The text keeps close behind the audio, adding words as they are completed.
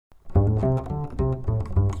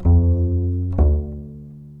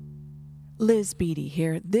Liz Beatty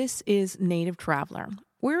here. This is Native Traveler.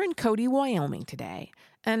 We're in Cody, Wyoming today.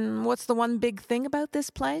 And what's the one big thing about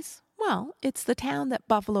this place? Well, it's the town that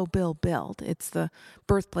Buffalo Bill built. It's the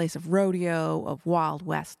birthplace of rodeo, of Wild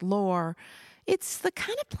West lore. It's the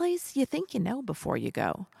kind of place you think you know before you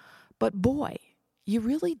go. But boy, you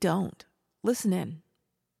really don't. Listen in.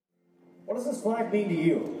 What does this flag mean to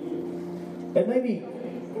you? And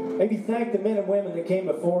maybe thank the men and women that came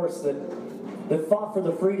before us that fought for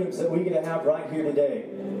the freedoms that we get to have right here today.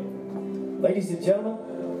 Ladies and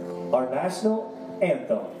gentlemen, our national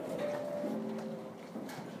anthem.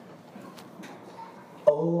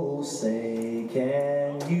 Oh, say,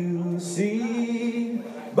 can you see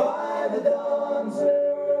by the dawn's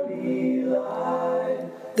early light?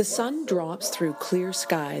 The sun drops through clear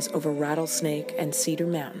skies over Rattlesnake and Cedar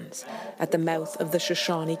Mountains at the mouth of the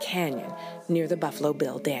Shoshone Canyon near the Buffalo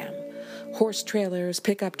Bill Dam. Horse trailers,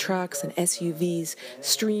 pickup trucks, and SUVs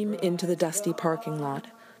stream into the dusty parking lot.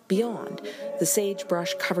 Beyond, the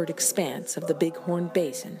sagebrush-covered expanse of the Bighorn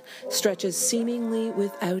Basin stretches seemingly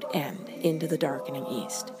without end into the darkening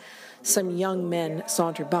east. Some young men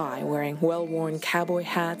saunter by wearing well-worn cowboy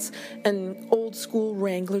hats and old-school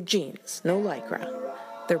Wrangler jeans, no Lycra.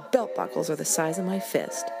 Their belt buckles are the size of my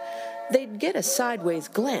fist. They'd get a sideways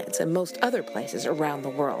glance at most other places around the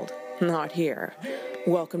world. Not here.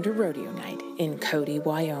 Welcome to Rodeo Night in Cody,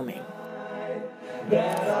 Wyoming.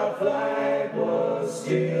 That our flag was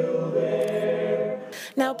still there.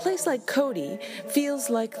 Now, a place like Cody feels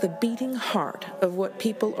like the beating heart of what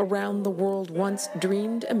people around the world once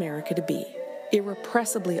dreamed America to be.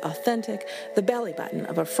 Irrepressibly authentic, the belly button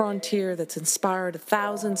of a frontier that's inspired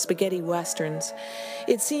 1,000 spaghetti westerns.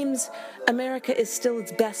 It seems America is still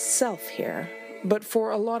its best self here, but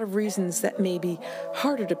for a lot of reasons that may be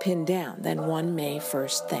harder to pin down than one may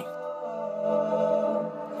first think.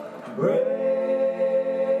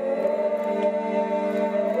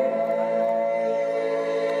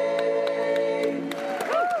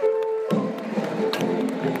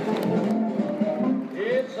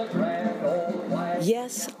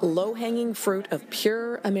 Yes, low-hanging fruit of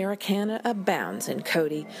pure Americana abounds in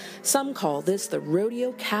Cody. Some call this the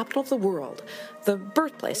rodeo capital of the world, the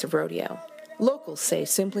birthplace of rodeo. Locals say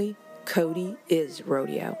simply, Cody is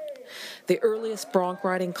rodeo. The earliest bronc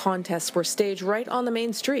riding contests were staged right on the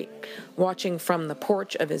main street. Watching from the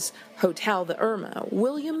porch of his hotel, the Irma,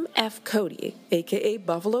 William F. Cody, a.k.a.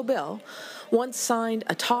 Buffalo Bill, once signed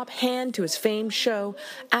a top hand to his famed show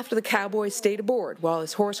after the cowboy stayed aboard while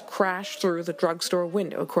his horse crashed through the drugstore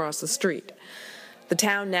window across the street. The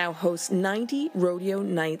town now hosts 90 rodeo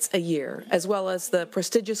nights a year, as well as the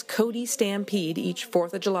prestigious Cody Stampede each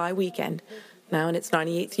 4th of July weekend, now in its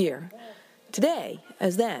 98th year. Today,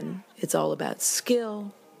 as then, it's all about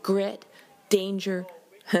skill, grit, danger,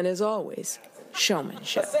 and as always,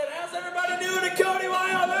 showmanship. I said, how's everybody doing in Cody,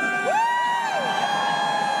 Wyoming?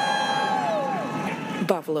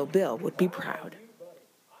 Buffalo Bill would be proud.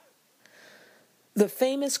 The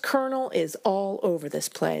famous Colonel is all over this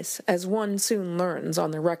place, as one soon learns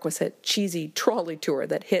on the requisite cheesy trolley tour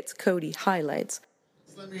that hits Cody highlights.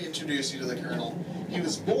 Let me introduce you to the Colonel. He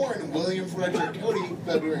was born William Frederick Cody,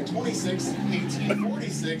 February 26,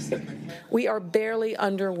 1846. We are barely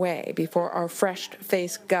underway before our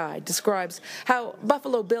fresh-faced guide describes how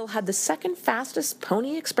Buffalo Bill had the second fastest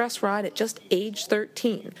Pony Express ride at just age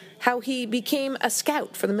 13, how he became a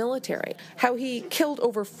scout for the military, how he killed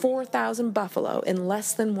over 4,000 buffalo in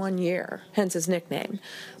less than 1 year, hence his nickname.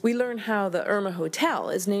 We learn how the Irma Hotel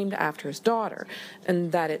is named after his daughter,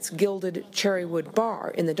 and that its gilded cherrywood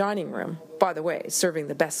bar in the dining room, by the way, serving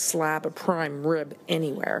the best slab of prime rib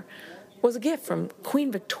anywhere, was a gift from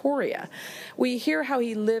Queen Victoria. We hear how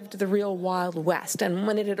he lived the real Wild West, and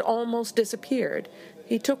when it had almost disappeared,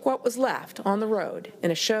 he took what was left on the road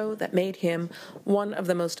in a show that made him one of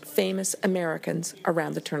the most famous Americans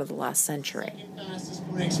around the turn of the last century. Fastest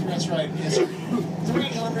Pony Express ride in history.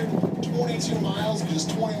 322 miles in just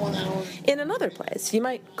 21 hours. In another place, you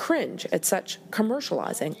might cringe at such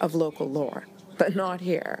commercializing of local lore, but not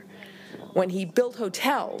here. When he built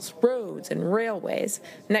hotels, roads, and railways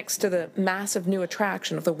next to the massive new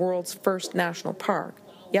attraction of the world's first national park,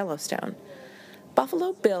 Yellowstone,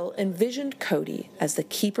 Buffalo Bill envisioned Cody as the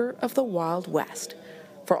keeper of the Wild West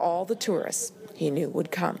for all the tourists he knew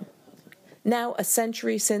would come. Now, a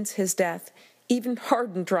century since his death, even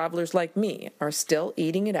hardened travelers like me are still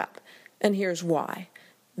eating it up. And here's why.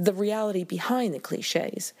 The reality behind the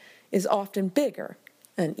cliches is often bigger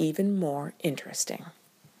and even more interesting.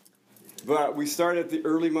 But we start at the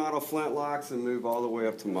early model flintlocks and move all the way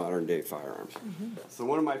up to modern day firearms. Mm-hmm. So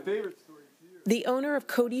one of my favorite stories here The owner of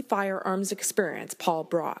Cody Firearms Experience, Paul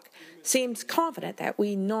Brock, seems confident that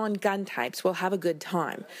we non-gun types will have a good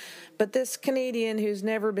time. But this Canadian who's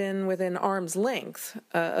never been within arm's length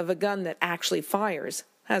of a gun that actually fires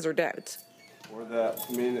has her doubts.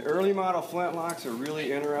 The early model flintlocks are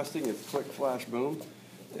really interesting. It's click, flash, boom.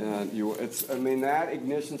 And that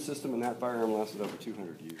ignition system and that firearm lasted over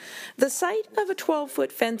 200 years. The sight of a 12-foot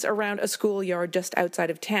fence around a schoolyard just outside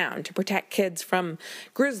of town to protect kids from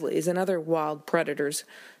grizzlies and other wild predators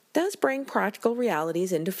does bring practical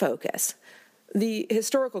realities into focus. The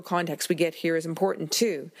historical context we get here is important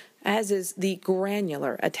too, as is the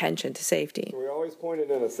granular attention to safety. We always point it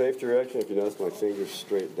in a safe direction. If you notice, my finger's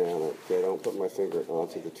straight down. Okay, I don't put my finger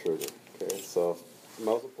onto the trigger. Okay, so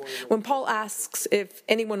when Paul asks if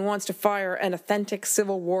anyone wants to fire an authentic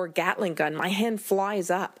Civil War Gatling gun, my hand flies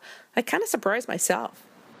up. I kind of surprise myself.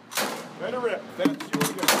 Let her rip. That's you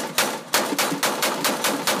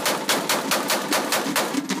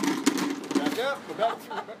go. Back up. Back.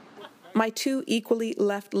 My two equally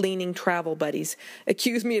left-leaning travel buddies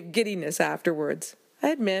accuse me of giddiness afterwards. I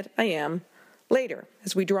admit I am. Later,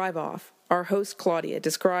 as we drive off, our host Claudia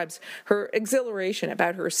describes her exhilaration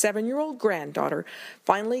about her 7-year-old granddaughter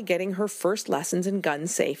finally getting her first lessons in gun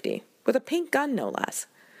safety, with a pink gun no less.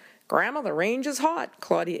 "Grandma, the range is hot,"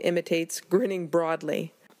 Claudia imitates, grinning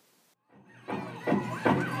broadly.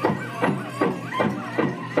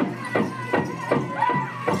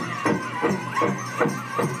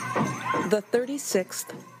 The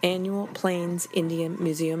 36th Annual Plains Indian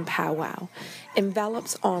Museum Powwow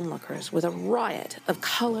envelops onlookers with a riot of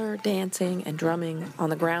color, dancing, and drumming on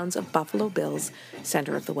the grounds of Buffalo Bill's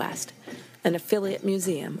Center of the West, an affiliate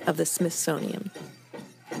museum of the Smithsonian.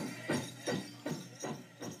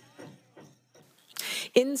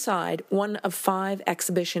 Inside one of 5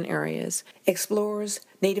 exhibition areas explores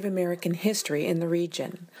Native American history in the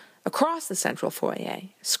region. Across the central foyer,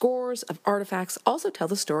 scores of artifacts also tell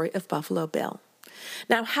the story of Buffalo Bill.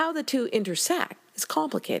 Now, how the two intersect is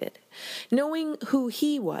complicated. Knowing who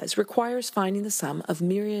he was requires finding the sum of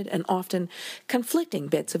myriad and often conflicting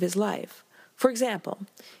bits of his life. For example,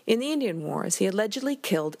 in the Indian Wars, he allegedly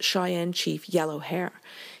killed Cheyenne chief Yellow Hair.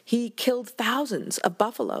 He killed thousands of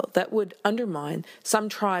buffalo that would undermine some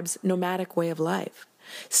tribes' nomadic way of life.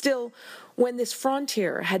 Still, when this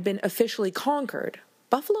frontier had been officially conquered,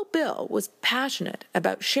 Buffalo Bill was passionate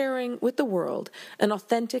about sharing with the world an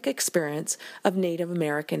authentic experience of Native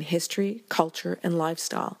American history, culture, and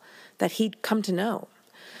lifestyle that he'd come to know.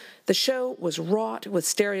 The show was wrought with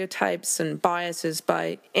stereotypes and biases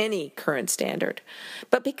by any current standard.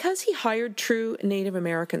 But because he hired true Native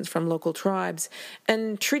Americans from local tribes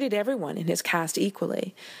and treated everyone in his cast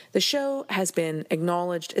equally, the show has been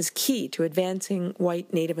acknowledged as key to advancing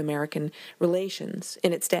white Native American relations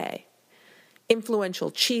in its day.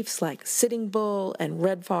 Influential chiefs like Sitting Bull and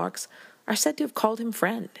Red Fox are said to have called him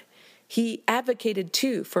friend. He advocated,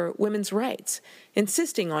 too, for women's rights,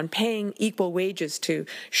 insisting on paying equal wages to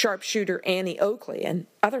sharpshooter Annie Oakley and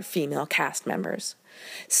other female cast members.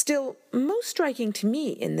 Still, most striking to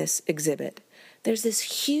me in this exhibit, there's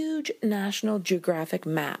this huge National Geographic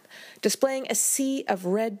map displaying a sea of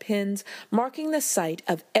red pins marking the site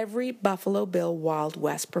of every Buffalo Bill Wild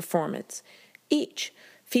West performance, each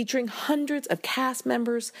featuring hundreds of cast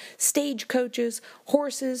members, stagecoaches,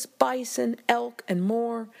 horses, bison, elk, and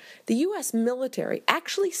more. The U.S. military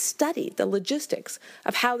actually studied the logistics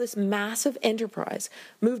of how this massive enterprise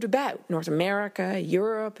moved about North America,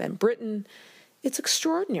 Europe, and Britain. It's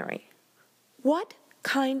extraordinary. What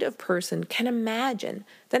kind of person can imagine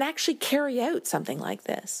that actually carry out something like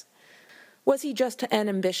this? Was he just an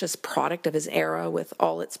ambitious product of his era with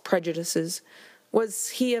all its prejudices? Was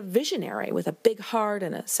he a visionary with a big heart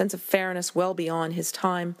and a sense of fairness well beyond his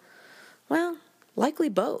time? Well, likely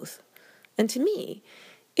both. And to me,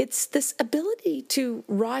 it's this ability to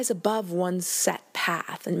rise above one's set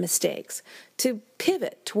path and mistakes, to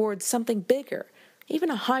pivot towards something bigger, even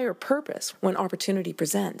a higher purpose when opportunity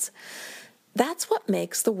presents. That's what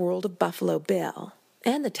makes the world of Buffalo Bill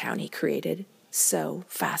and the town he created so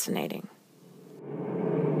fascinating.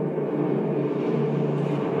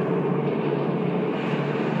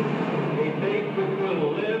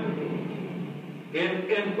 In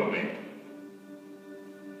infamy.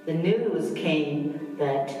 The news came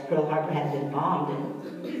that Pearl Harbor had been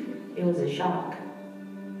bombed, and it was a shock.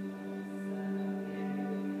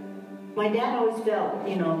 My dad always felt,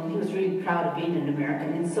 he was really proud of being an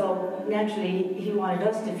American, and so naturally he wanted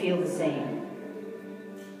us to feel the same.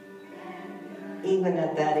 Even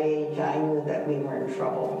at that age, I knew that we were in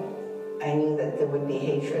trouble. I knew that there would be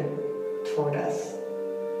hatred toward us.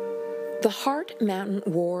 The Hart Mountain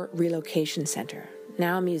War Relocation Center,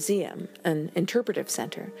 now a museum, an interpretive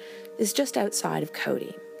center, is just outside of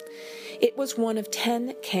Cody. It was one of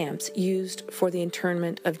 10 camps used for the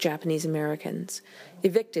internment of Japanese Americans,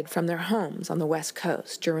 evicted from their homes on the West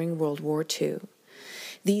Coast during World War II.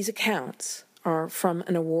 These accounts are from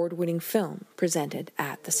an award-winning film presented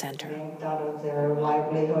at the center. Out of their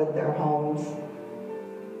livelihood, their homes.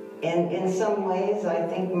 And in some ways, I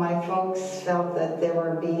think my folks felt that they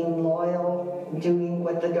were being loyal, doing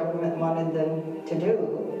what the government wanted them to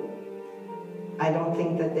do. I don't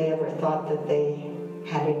think that they ever thought that they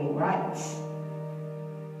had any rights.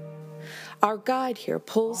 Our guide here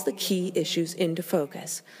pulls the key issues into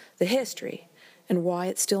focus, the history, and why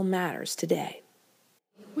it still matters today.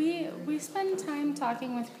 We spend time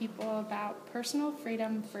talking with people about personal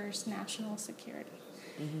freedom versus national security.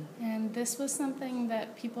 Mm-hmm. And this was something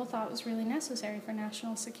that people thought was really necessary for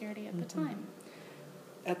national security at the time.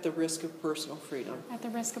 At the risk of personal freedom. At the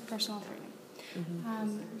risk of personal freedom.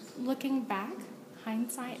 Mm-hmm. Looking back,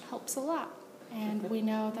 hindsight helps a lot. And we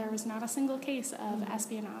know there was not a single case of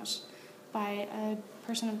espionage by a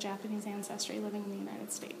person of Japanese ancestry living in the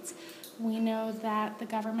United States. We know that the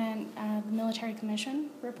government, the Military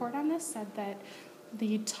Commission report on this said that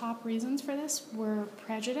the top reasons for this were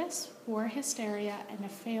prejudice, war hysteria, and a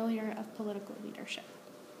failure of political leadership.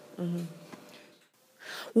 Mm-hmm.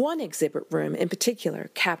 One exhibit room in particular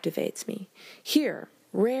captivates me. Here,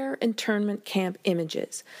 rare internment camp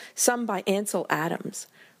images, some by Ansel Adams,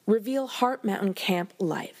 reveal Heart Mountain Camp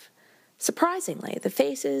life. Surprisingly, the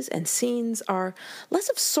faces and scenes are less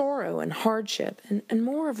of sorrow and hardship and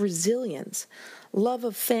more of resilience, love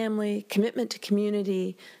of family, commitment to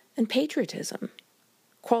community, and patriotism,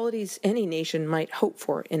 qualities any nation might hope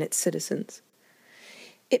for in its citizens.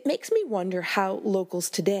 It makes me wonder how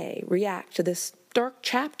locals today react to this dark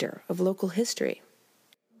chapter of local history.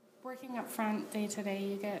 Working up front day to day,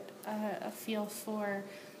 you get a feel for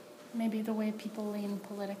maybe the way people lean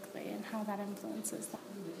politically and how that influences them.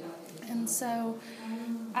 And so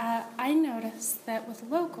I noticed that with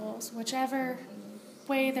locals, whichever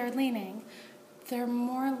way they're leaning, they're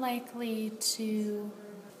more likely to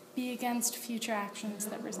be against future actions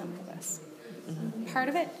that resemble this. Mm-hmm. Part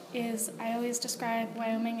of it is I always describe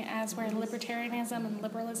Wyoming as where libertarianism and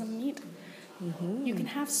liberalism meet. Mm-hmm. You can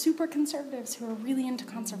have super conservatives who are really into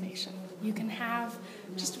conservation. You can have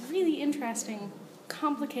just really interesting,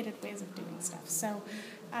 complicated ways of doing stuff. So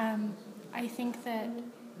I think that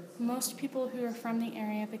most people who are from the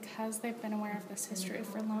area, because they've been aware of this history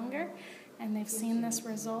for longer and they've seen this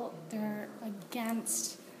result, they're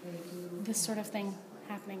against this sort of thing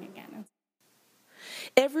happening again.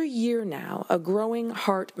 Every year now, a growing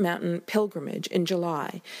Heart Mountain pilgrimage in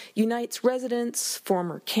July unites residents,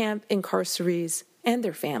 former camp incarcerees, and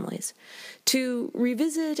their families to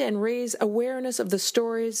revisit and raise awareness of the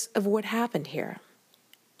stories of what happened here.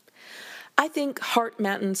 I think Heart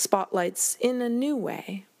Mountain spotlights, in a new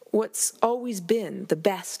way, what's always been the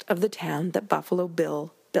best of the town that Buffalo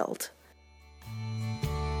Bill built.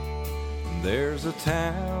 There's a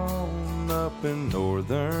town up in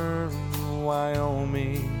northern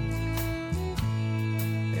Wyoming.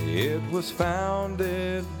 It was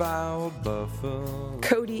founded by old Buffalo.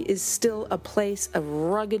 Cody is still a place of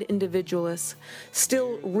rugged individualists,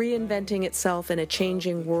 still reinventing itself in a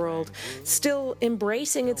changing world, still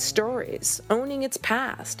embracing its stories, owning its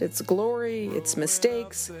past, its glory, its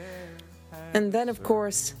mistakes, and then, of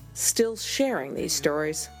course, still sharing these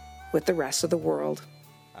stories with the rest of the world.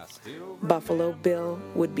 Buffalo Bill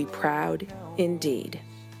would be proud indeed.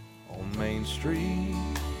 On Main Street,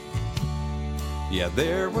 yeah,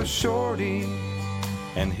 there was Shorty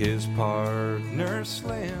and his partner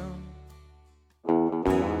Slim.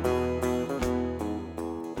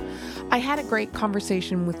 I had a great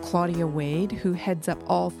conversation with Claudia Wade, who heads up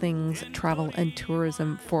all things travel and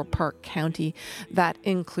tourism for Park County. That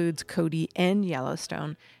includes Cody and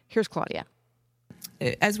Yellowstone. Here's Claudia.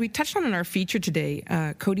 As we touched on in our feature today,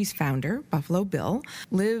 Cody's founder, Buffalo Bill,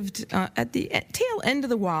 lived at the tail end of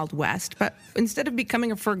the Wild West, but instead of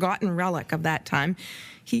becoming a forgotten relic of that time,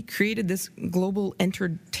 he created this global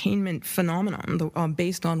entertainment phenomenon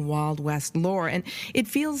based on Wild West lore. And it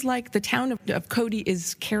feels like the town of Cody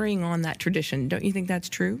is carrying on that tradition. Don't you think that's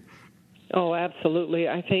true? Oh, absolutely.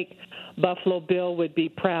 I think Buffalo Bill would be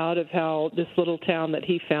proud of how this little town that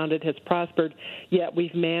he founded has prospered, yet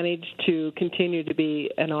we've managed to continue to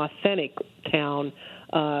be an authentic town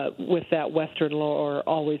with that Western lore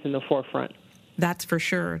always in the forefront. That's for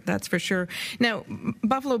sure. That's for sure. Now,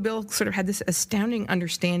 Buffalo Bill sort of had this astounding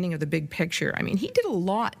understanding of the big picture. I mean, he did a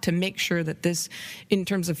lot to make sure that this, in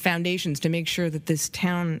terms of foundations, to make sure that this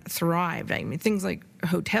town thrived. I mean, things like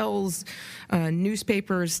hotels,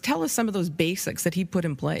 newspapers. Tell us some of those basics that he put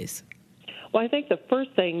in place. Well, I think the first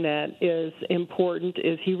thing that is important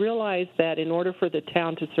is he realized that in order for the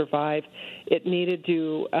town to survive, it needed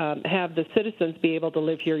to have the citizens be able to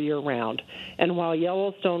live here year-round. And while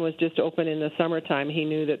Yellowstone was just open in the summertime, he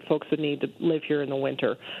knew that folks would need to live here in the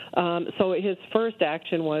winter. So his first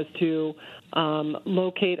action was to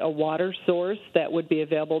locate a water source that would be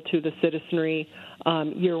available to the citizenry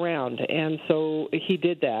year-round. And so he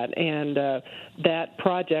did that. And that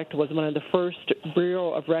project was one of the first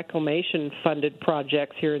Bureau of Reclamation-funded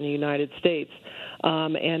projects here in the United States,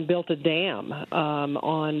 and built a dam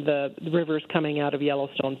on the rivers coming out of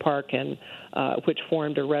Yellowstone Park, and which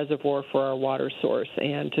formed a reservoir for our water source.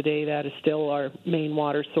 And today that is still our main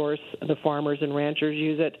water source. The farmers and ranchers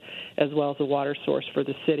use it, as well as a water source for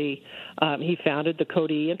the city. He founded the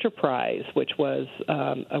Cody Enterprise, which was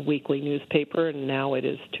a weekly newspaper, and now it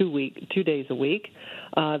is 2 days a week.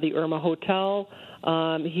 The Irma Hotel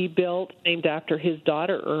he built, named after his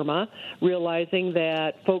daughter Irma, realizing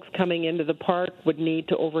that folks coming into the park would need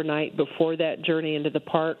to overnight before that journey into the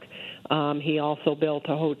park. He also built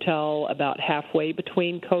a hotel about halfway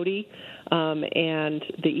between Cody and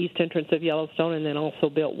the east entrance of Yellowstone, and then also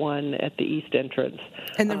built one at the east entrance.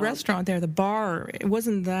 And the restaurant there, the bar,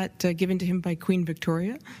 wasn't that given to him by Queen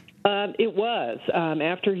Victoria? It was.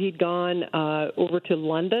 After he'd gone over to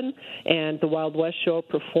London and the Wild West show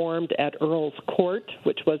performed at Earl's Court,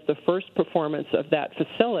 which was the first performance of that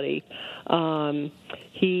facility,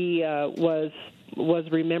 he was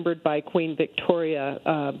remembered by Queen Victoria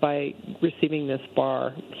by receiving this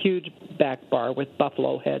bar, huge back bar with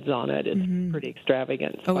buffalo heads on it. It's pretty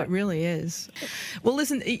extravagant. Oh, it really is. Well,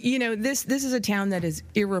 listen, you know, this is a town that is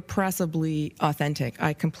irrepressibly authentic.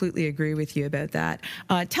 I completely agree with you about that.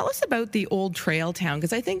 Tell us about the old trail town,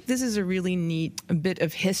 because I think this is a really neat bit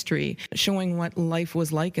of history showing what life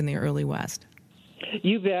was like in the early West.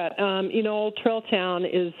 You bet. Old Trail Town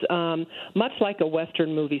is much like a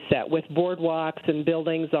Western movie set, with boardwalks and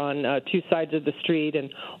buildings on two sides of the street and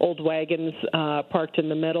old wagons parked in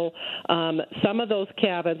the middle. Some of those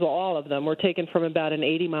cabins, well, all of them, were taken from about an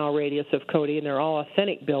 80-mile radius of Cody, and they're all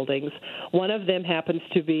authentic buildings. One of them happens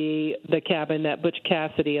to be the cabin that Butch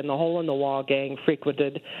Cassidy and the Hole in the Wall gang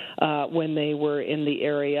frequented when they were in the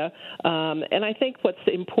area. And I think what's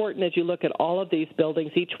important as you look at all of these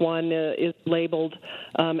buildings, each one is labeled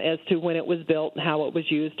as to when it was built and how it was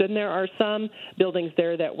used. And there are some buildings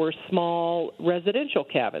there that were small residential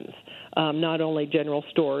cabins, not only general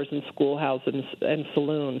stores and schoolhouses and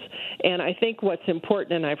saloons. And I think what's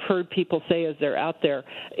important, and I've heard people say as they're out there,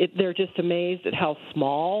 they're just amazed at how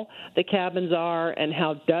small the cabins are and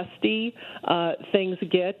how dusty things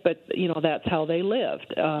get, but, that's how they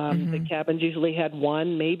lived. The cabins usually had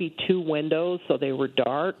one, maybe two windows, so they were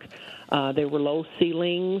dark. They were low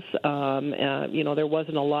ceilings. There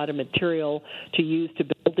wasn't a lot of material to use to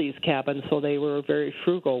build these cabins, so they were very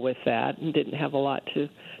frugal with that and didn't have a lot to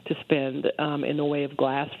spend in the way of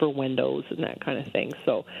glass for windows and that kind of thing.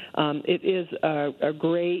 So it is a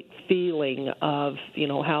great feeling of,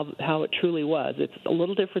 how it truly was. It's a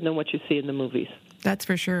little different than what you see in the movies. That's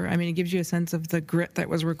for sure. I mean, it gives you a sense of the grit that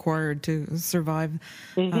was required to survive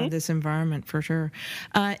this environment, for sure.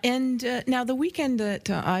 And now, the weekend that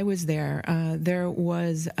I was there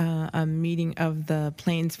was a meeting of the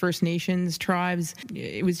Plains First Nations tribes.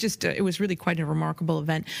 It was really quite a remarkable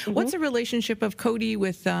event. What's the relationship of Cody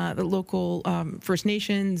with the local First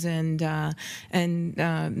Nations and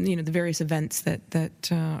the various events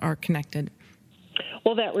that are connected?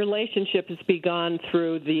 Well, that relationship has begun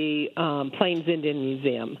through the Plains Indian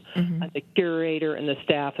Museum, the curator and the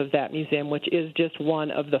staff of that museum, which is just one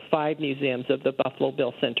of the 5 museums of the Buffalo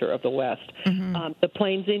Bill Center of the West. The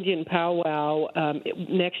Plains Indian Powwow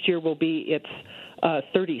next year will be its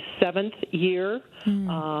 37th year,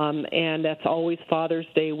 and that's always Father's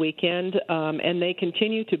Day weekend. And they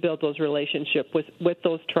continue to build those relationships with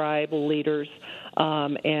those tribal leaders.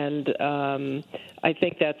 I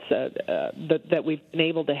think that's that we've been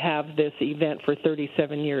able to have this event for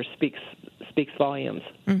 37 years speaks volumes.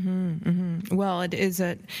 Well, it is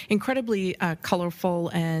an incredibly colorful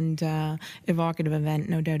and evocative event,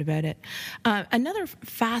 no doubt about it. Another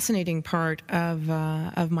fascinating part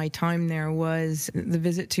of my time there was the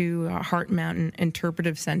visit to Heart Mountain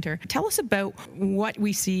Interpretive Center. Tell us about what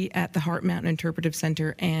we see at the Heart Mountain Interpretive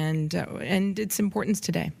Center and its importance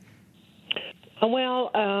today.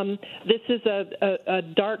 This is a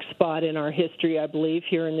dark spot in our history, I believe,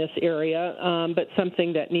 here in this area, but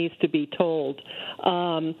something that needs to be told.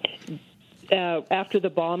 After the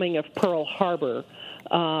bombing of Pearl Harbor,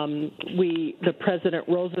 the President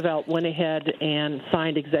Roosevelt went ahead and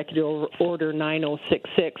signed Executive Order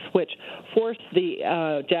 9066, which forced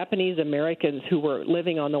the Japanese Americans who were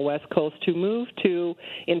living on the West Coast to move to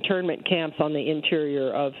internment camps on the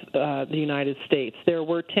interior of the United States. There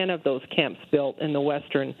were 10 of those camps built in the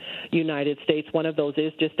western United States. One of those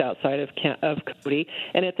is just outside of Cody,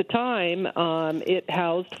 and at the time, it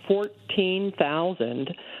housed 14,000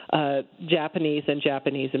 Japanese and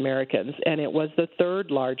Japanese Americans, and it was the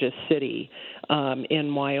third largest city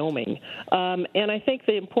in Wyoming. And I think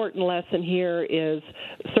the important lesson here is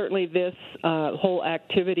certainly this whole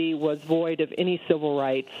activity was void of any civil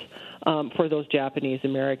rights for those Japanese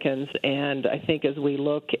Americans. And I think as we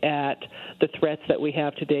look at the threats that we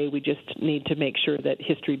have today, we just need to make sure that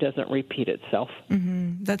history doesn't repeat itself.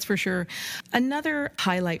 Mm-hmm, that's for sure. Another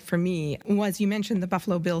highlight for me was, you mentioned the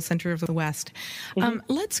Buffalo Bill Center of the West.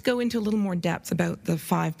 Let's go into a little more depth about the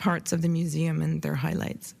 5 parts of the museum and their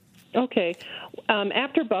highlights. Okay.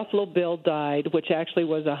 After Buffalo Bill died, which actually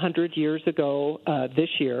was 100 years ago this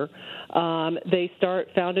year, they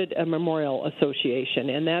founded a memorial association,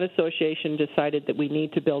 and that association decided that we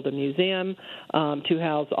need to build a museum to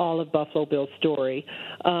house all of Buffalo Bill's story.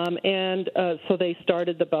 So they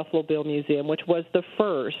started the Buffalo Bill Museum, which was the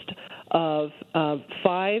first of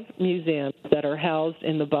 5 museums that are housed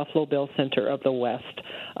in the Buffalo Bill Center of the West.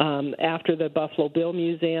 After the Buffalo Bill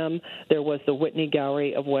Museum, there was the Whitney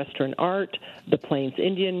Gallery of Western Art, the Plains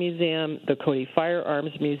Indian Museum, the Cody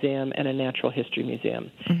Firearms Museum, and a Natural History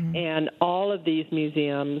Museum. Mm-hmm. And all of these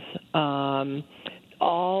museums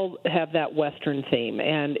all have that Western theme,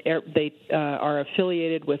 and they are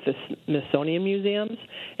affiliated with the Smithsonian Museums,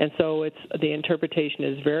 and so the interpretation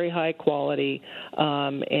is very high quality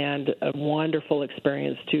and a wonderful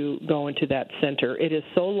experience to go into that center. It is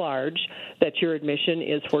so large that your admission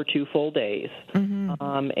is for 2 full days,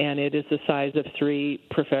 and it is the size of 3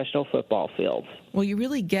 professional football fields. Well, you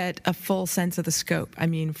really get a full sense of the scope. I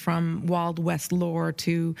mean, from Wild West lore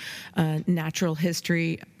to natural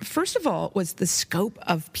history. First of all, was the scope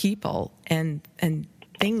of people and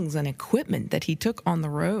things and equipment that he took on the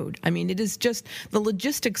road. I mean, it is just, the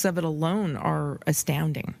logistics of it alone are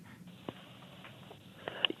astounding.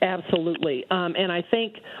 Absolutely. And I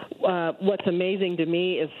think what's amazing to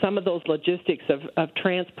me is some of those logistics of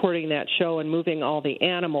transporting that show and moving all the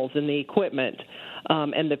animals and the equipment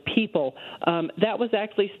and the people. That was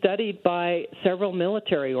actually studied by several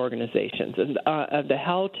military organizations, and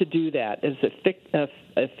how to do that as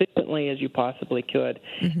efficiently as you possibly could.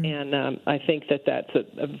 Mm-hmm. And I think that's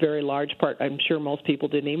a very large part. I'm sure most people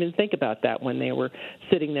didn't even think about that when they were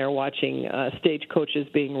sitting there watching stagecoaches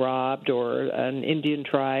being robbed or an Indian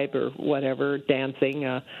tribe or whatever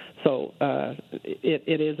dancing. So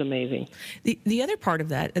it is amazing. The other part of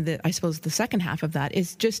that, I suppose the second half of that,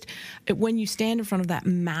 is just when you stand in front of that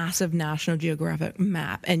massive National Geographic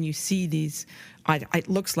map and you see these, it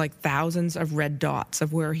looks like thousands of red dots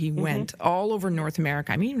of where he went all over North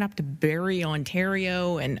America. I mean, even up to Barrie,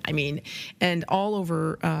 Ontario, and all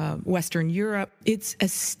over Western Europe. It's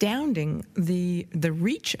astounding, the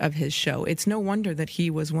reach of his show. It's no wonder that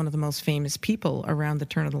he was one of the most famous people around the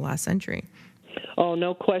turn of the last century. Oh,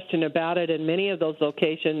 no question about it. And many of those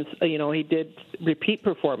locations, he did repeat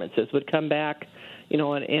performances, would come back,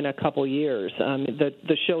 in a couple years.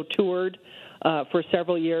 The show toured for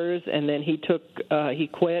several years, and then he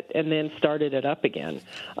quit and then started it up again.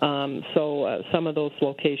 So some of those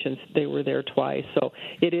locations, they were there twice. So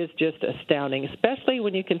it is just astounding, especially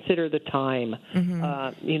when you consider the time,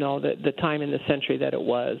 the time in the century that it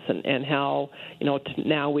was, and how,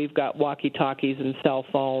 now we've got walkie-talkies and cell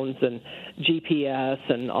phones and GPS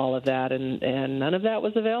and all of that, and none of that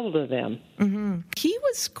was available to them. Mm-hmm. He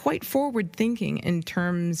was quite forward-thinking in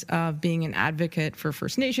terms of being an advocate for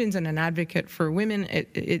First Nations and an advocate for women.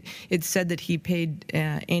 It's said that he paid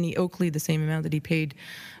Annie Oakley the same amount that he paid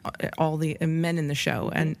all the men in the show,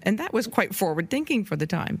 and that was quite forward-thinking for the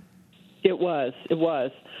time. It was.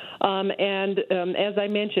 And as I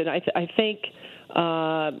mentioned, I think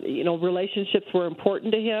relationships were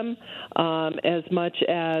important to him as much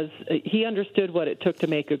as he understood what it took to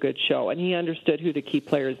make a good show, and he understood who the key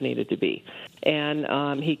players needed to be.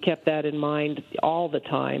 And he kept that in mind all the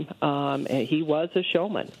time. He was a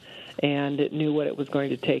showman and knew what it was going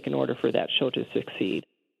to take in order for that show to succeed.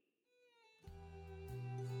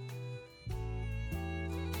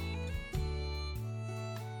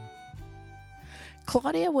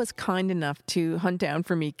 Claudia was kind enough to hunt down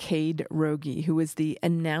for me Cade Rogie, who was the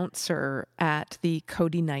announcer at the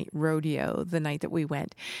Cody Night Rodeo the night that we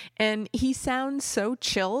went. And he sounds so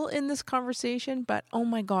chill in this conversation, but oh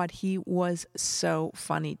my God, he was so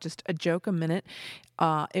funny. Just a joke a minute.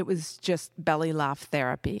 It was just belly laugh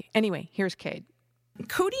therapy. Anyway, here's Cade.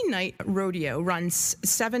 Cody Night Rodeo runs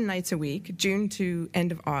 7 nights a week, June to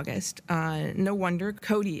end of August. No wonder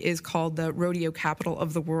Cody is called the rodeo capital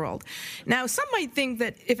of the world. Now, some might think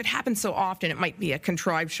that if it happens so often, it might be a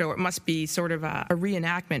contrived show. It must be sort of a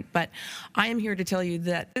reenactment. But I am here to tell you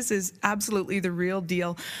that this is absolutely the real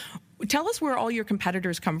deal. Tell us where all your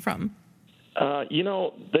competitors come from.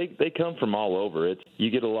 They come from all over. You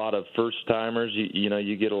get a lot of first timers.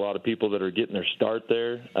 You get a lot of people that are getting their start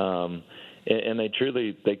there. And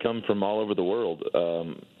they come from all over the world,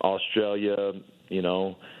 Australia,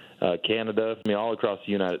 Canada, all across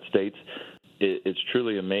the United States. It's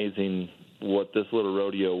truly amazing what this little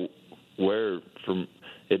rodeo,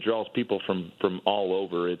 it draws people from all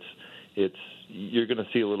over. You're going to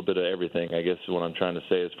see a little bit of everything, I guess is what I'm trying to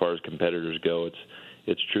say as far as competitors go.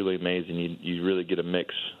 It's truly amazing. You really get a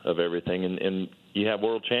mix of everything, and you have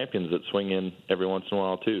world champions that swing in every once in a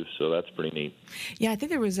while too, so that's pretty neat. Yeah, I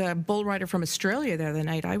think there was a bull rider from Australia there the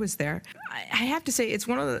night I was there. I have to say, it's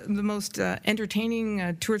one of the most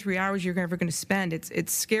entertaining 2 or 3 hours you're ever going to spend.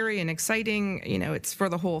 It's scary and exciting. It's for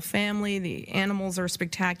the whole family. The animals are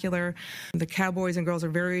spectacular. The cowboys and girls are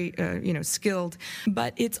very, skilled.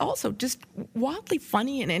 But it's also just wildly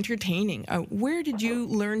funny and entertaining. Where did you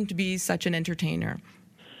learn to be such an entertainer?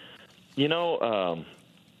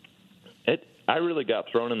 I really got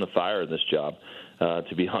thrown in the fire in this job.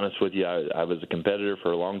 To be honest with you, I was a competitor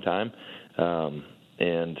for a long time,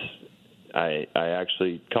 and I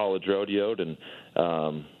actually college rodeoed, and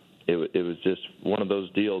it was just one of those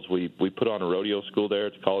deals. We put on a rodeo school there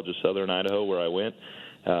at the College of Southern Idaho where I went,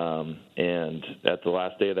 and at the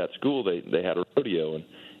last day of that school, they had a rodeo,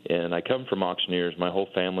 and I come from auctioneers. My whole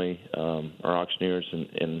family are auctioneers,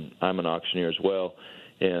 and I'm an auctioneer as well,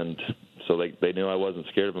 and so they knew I wasn't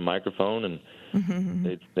scared of a microphone, and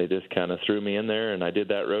they just kind of threw me in there, and I did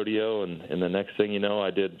that rodeo, and the next thing you know,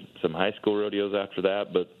 I did some high school rodeos after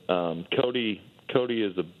that. But Cody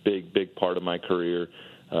is a big part of my career.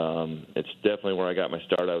 It's definitely where I got my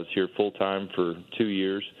start. I was here full time for 2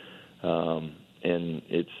 years, and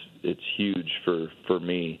it's huge for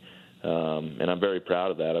me, and I'm very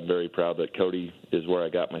proud of that. I'm very proud that Cody is where I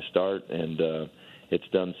got my start, and it's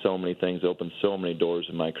done so many things, opened so many doors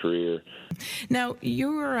in my career. Now,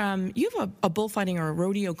 you have a bullfighting or a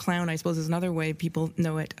rodeo clown, I suppose is another way people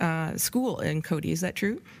know it, school in Cody. Is that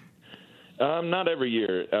true? Not every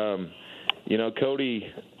year.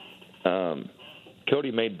 Cody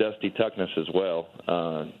made Dusty Tuckness as well.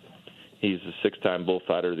 He's the 6-time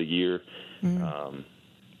bullfighter of the year, and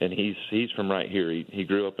he's from right here. He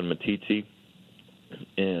grew up in Matiti,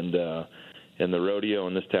 and the rodeo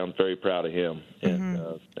in this town's very proud of him, and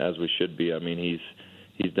as we should be. I mean,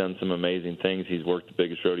 he's done some amazing things. He's worked the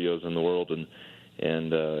biggest rodeos in the world,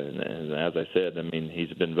 and as I said, I mean,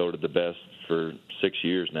 he's been voted the best for 6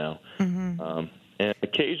 years now. And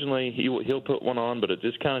occasionally he'll put one on, but it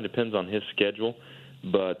just kind of depends on his schedule.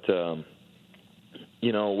 But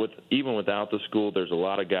even without the school, there's a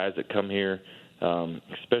lot of guys that come here,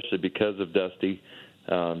 especially because of Dusty,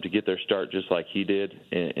 to get their start just like he did.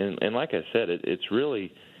 And like I said, it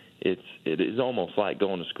is almost like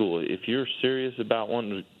going to school. If you're serious about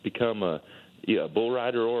wanting to become a bull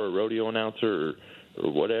rider or a rodeo announcer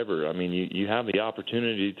or whatever, I mean, you have the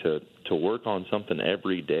opportunity to work on something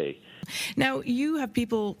every day. Now, you have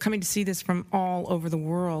people coming to see this from all over the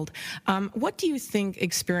world. What do you think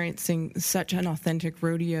experiencing such an authentic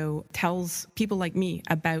rodeo tells people like me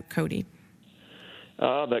about Cody?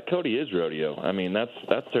 That Cody is rodeo. I mean, that's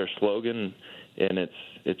their slogan, and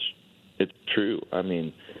it's true. I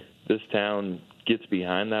mean, this town gets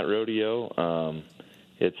behind that rodeo.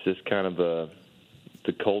 It's just kind of the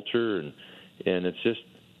culture, and it's just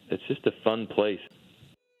a fun place.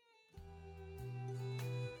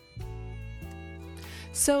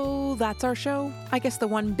 So that's our show. I guess the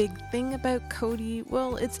one big thing about Cody,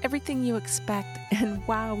 well, it's everything you expect, and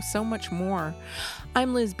wow, so much more.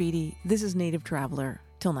 I'm Liz Beattie. This is Native Traveler.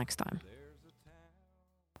 Till next time.